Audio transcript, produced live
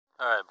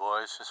Alright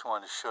boys, just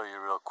wanted to show you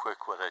real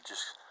quick what I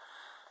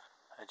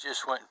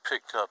just went and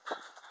picked up.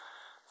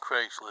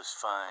 Craigslist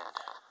find.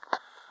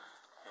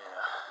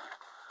 Yeah.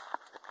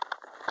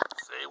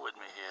 Stay with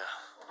me here.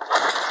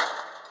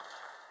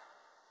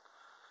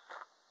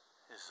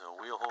 This is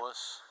a wheel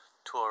horse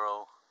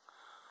Toro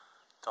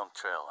dump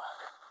trailer.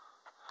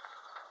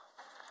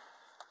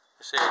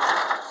 This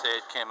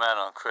ad came out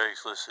on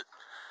Craigslist at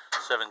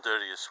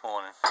 7:30 this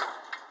morning.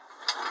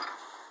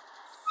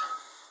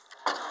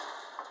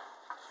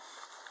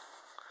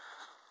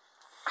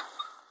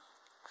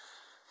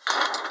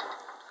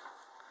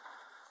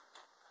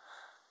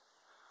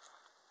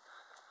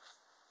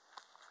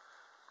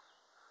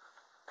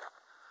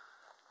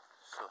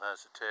 Still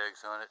has the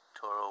tags on it,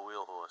 Toro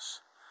wheel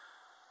horse.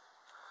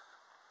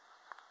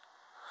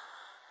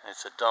 And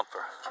it's a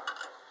dumper.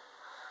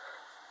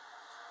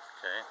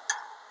 Okay.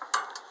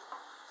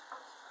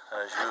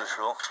 As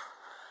usual.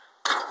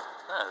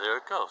 Ah, there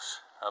it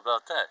goes. How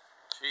about that?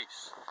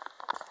 Jeez.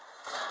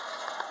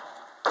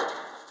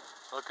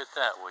 Look at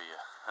that, will you?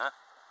 Huh?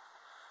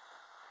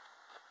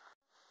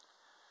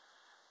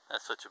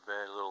 That's such a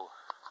bad little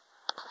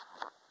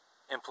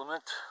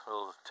implement,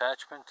 little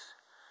attachment.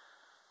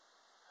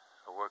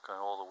 I work on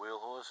all the wheel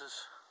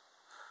horses.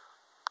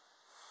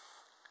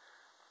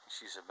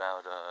 She's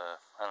about, I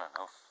don't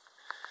know,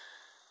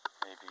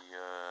 maybe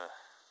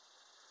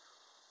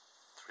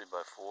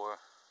 3x4,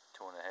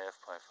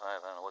 2.5x5, I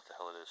don't know what the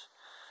hell it is.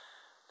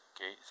 The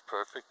gate is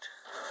perfect.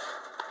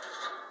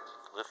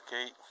 Lift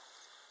gate.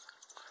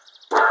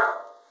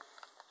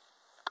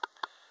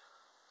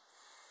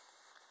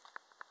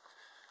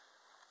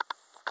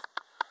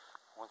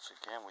 Once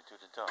again, we do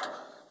the dump.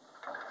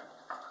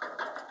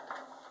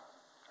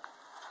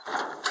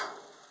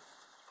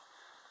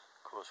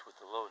 Of course, with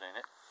the load in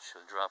it,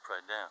 she'll drop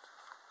right down.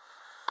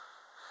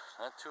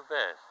 Not too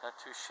bad, not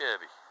too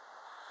shabby.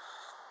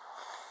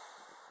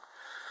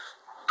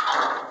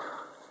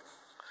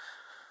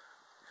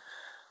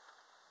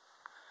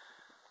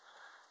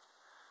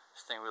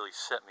 This thing really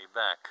set me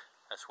back.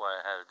 That's why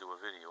I had to do a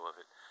video of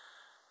it.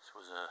 This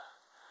was a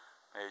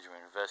major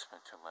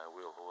investment to my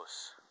wheel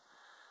horse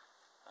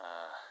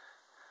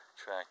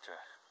tractor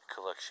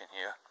collection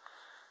here.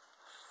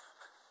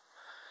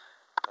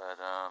 But,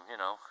 you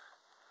know,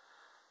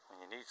 when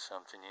you need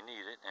something, you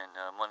need it,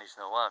 and money's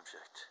no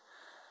object.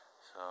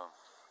 So,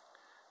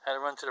 had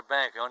to run to the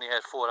bank. I only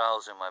had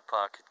 $4 in my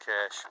pocket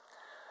cash.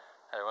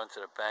 Had to run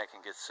to the bank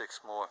and get 6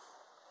 more.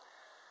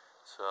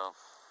 So,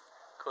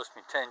 it cost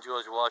me 10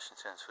 George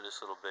Washingtons for this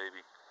little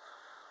baby.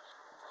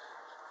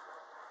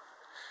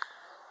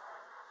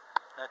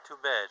 Not too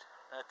bad.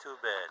 Not too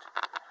bad.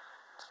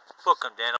 Book 'em, Dan.